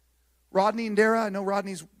this, Rodney and Dara, I know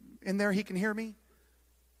Rodney's in there, he can hear me.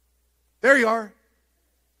 There you are.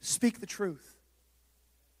 Speak the truth.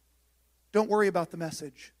 Don't worry about the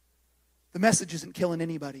message. The message isn't killing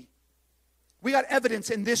anybody. We got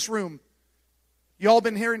evidence in this room. You all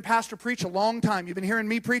been hearing Pastor preach a long time. You've been hearing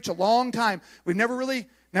me preach a long time. We've never really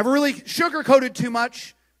sugarcoated too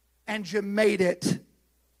much, and you made it.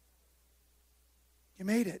 You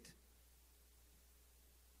made it.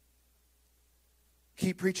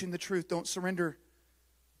 Keep preaching the truth. Don't surrender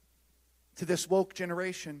to this woke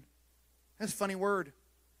generation. That's a funny word.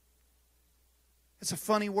 It's a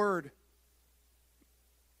funny word.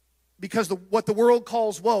 Because what the world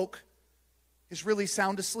calls woke is really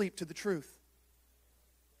sound asleep to the truth.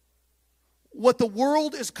 What the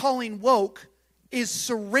world is calling woke is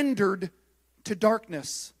surrendered to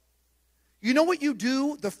darkness. You know what you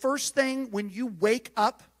do the first thing when you wake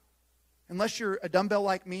up? Unless you're a dumbbell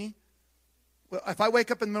like me. Well, if I wake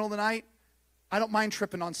up in the middle of the night, I don't mind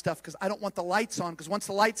tripping on stuff because I don't want the lights on, because once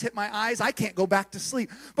the lights hit my eyes, I can't go back to sleep.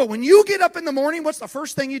 But when you get up in the morning, what's the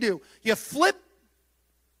first thing you do? You flip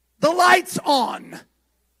the lights on.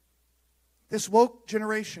 This woke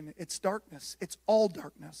generation, it's darkness. It's all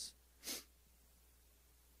darkness.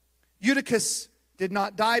 Eutychus did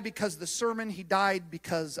not die because of the sermon. He died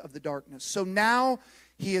because of the darkness. So now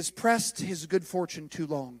he has pressed his good fortune too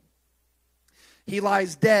long. He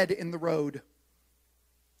lies dead in the road.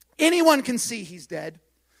 Anyone can see he's dead.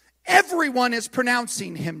 Everyone is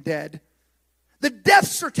pronouncing him dead. The death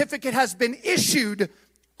certificate has been issued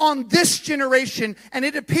on this generation, and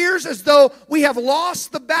it appears as though we have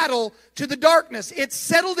lost the battle to the darkness. It's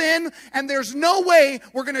settled in, and there's no way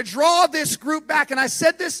we're going to draw this group back. And I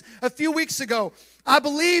said this a few weeks ago. I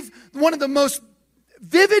believe one of the most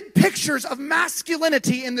vivid pictures of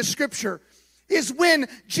masculinity in the Scripture is when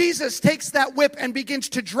Jesus takes that whip and begins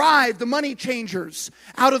to drive the money changers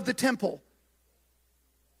out of the temple.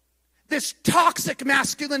 This toxic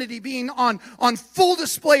masculinity being on full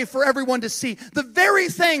display for everyone to see. The very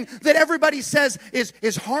thing that everybody says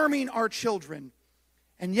is harming our children.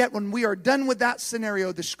 And yet when we are done with that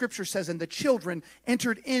scenario, the Scripture says, and the children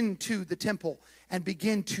entered into the temple and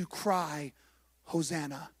began to cry,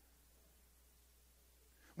 Hosanna.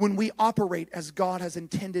 When we operate as God has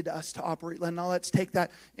intended us to operate. Now let's take that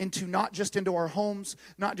into not just into our homes,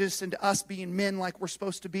 not just into us being men like we're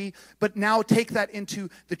supposed to be, but now take that into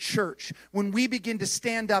the church. When we begin to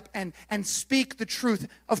stand up and speak the truth,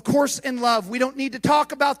 of course in love. We don't need to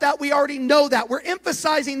talk about that. We already know that. We're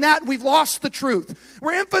emphasizing that. We've lost the truth.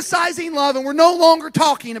 We're emphasizing love and we're no longer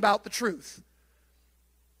talking about the truth.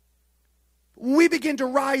 we begin to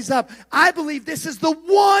rise up. I believe this is the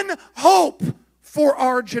one hope for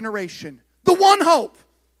our generation. The one hope.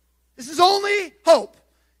 This is only hope,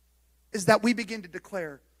 is that we begin to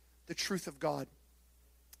declare the truth of God.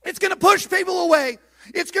 It's going to push people away.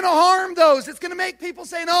 It's going to harm those. It's going to make people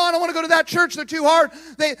say, no, I don't want to go to that church. They're too hard.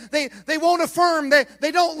 They won't affirm.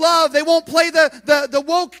 They don't love. They won't play the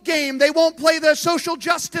woke game. They won't play the social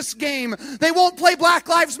justice game. They won't play Black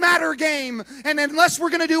Lives Matter game. And unless we're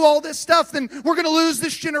going to do all this stuff, then we're going to lose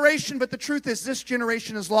this generation. But the truth is, this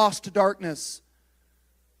generation is lost to darkness.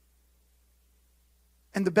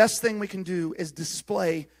 And the best thing we can do is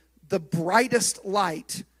display the brightest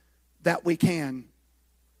light that we can.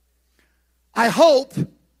 I hope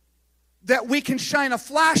that we can shine a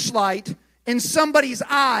flashlight in somebody's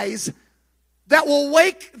eyes that will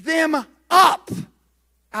wake them up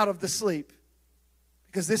out of the sleep.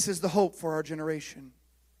 Because this is the hope for our generation.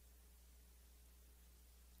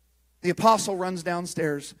 The apostle runs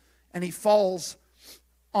downstairs and he falls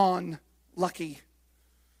on Lucky.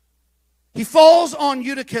 He falls on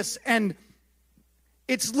Eutychus, and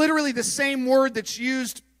it's literally the same word that's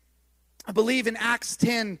used, I believe, in Acts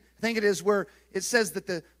 10. I think it is, where it says that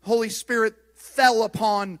the Holy Spirit fell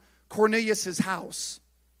upon Cornelius' house.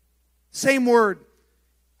 Same word.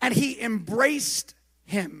 And he embraced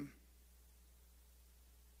him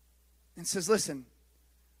and says, listen,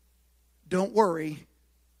 don't worry,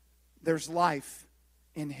 there's life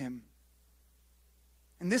in him.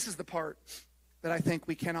 And this is the part that I think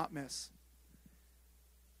we cannot miss.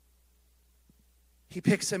 He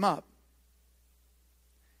picks him up,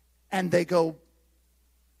 and they go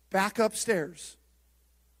back upstairs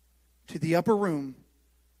to the upper room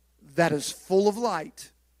that is full of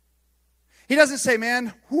light. He doesn't say,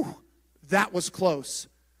 man, whew, that was close.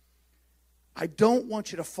 I don't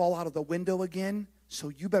want you to fall out of the window again, so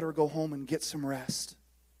you better go home and get some rest.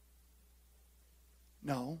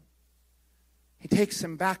 No. He takes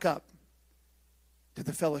him back up to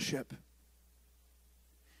the fellowship.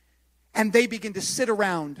 And they begin to sit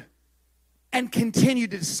around and continue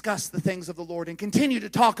to discuss the things of the Lord and continue to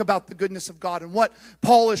talk about the goodness of God and what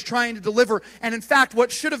Paul is trying to deliver. And in fact,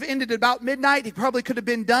 what should have ended at about midnight, he probably could have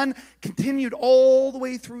been done, continued all the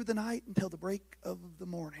way through the night until the break of the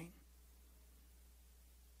morning.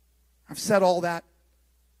 I've said all that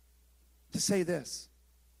to say this.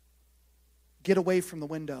 Get away from the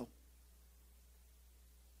window.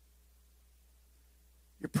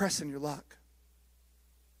 You're pressing your luck.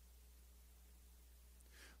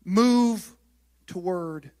 Move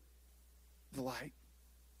toward the light.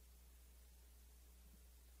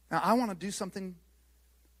 Now, I want to do something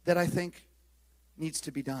that I think needs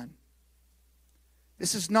to be done.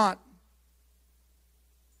 This is not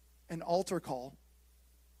an altar call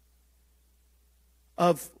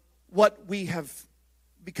of what we have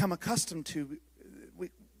become accustomed to.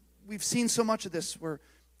 We've seen so much of this where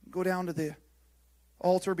we go down to the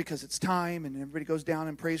altar because it's time and everybody goes down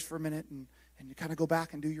and prays for a minute and you kind of go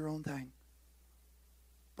back and do your own thing.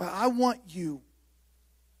 But I want you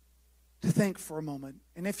to think for a moment,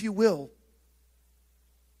 and if you will,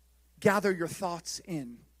 gather your thoughts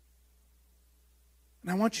in.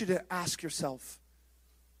 And I want you to ask yourself,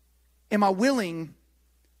 am I willing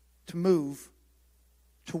to move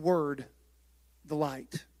toward the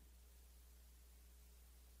light?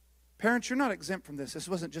 Parents, you're not exempt from this. This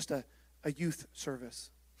wasn't just a youth service.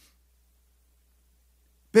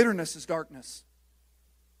 Bitterness is darkness.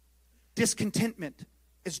 Discontentment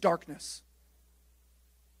is darkness.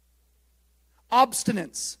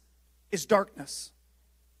 Obstinance is darkness.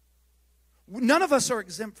 None of us are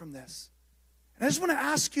exempt from this. And I just want to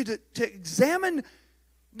ask you to examine,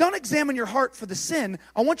 don't examine your heart for the sin.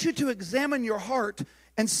 I want you to examine your heart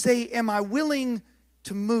and say, am I willing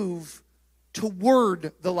to move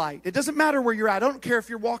toward the light? It doesn't matter where you're at. I don't care if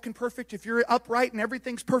you're walking perfect, if you're upright and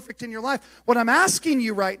everything's perfect in your life. What I'm asking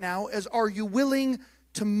you right now is, are you willing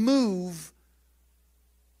to move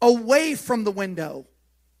away from the window?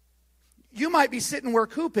 You might be sitting where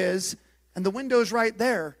Coop is, and the window's right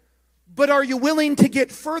there. But are you willing to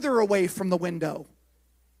get further away from the window?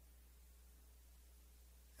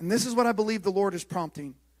 And this is what I believe the Lord is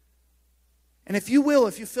prompting. And if you will,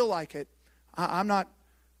 if you feel like it, I'm not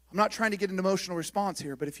trying to get an emotional response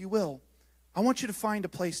here, but if you will, I want you to find a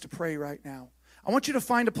place to pray right now. I want you to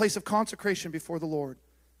find a place of consecration before the Lord.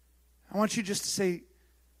 I want you just to say,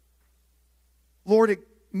 Lord,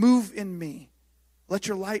 move in me. Let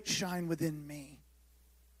your light shine within me,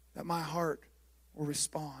 that my heart will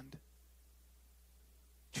respond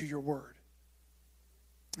to your word.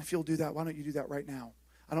 If you'll do that, why don't you do that right now?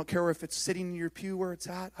 I don't care if it's sitting in your pew where it's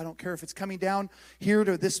at. I don't care if it's coming down here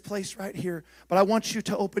to this place right here. But I want you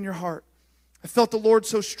to open your heart. I felt the Lord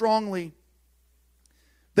so strongly.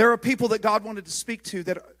 There are people that God wanted to speak to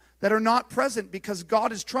that are not present because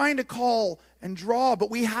God is trying to call and draw, but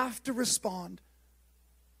we have to respond.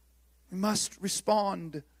 We must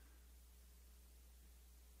respond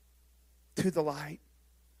to the light.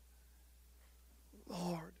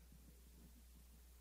 Lord,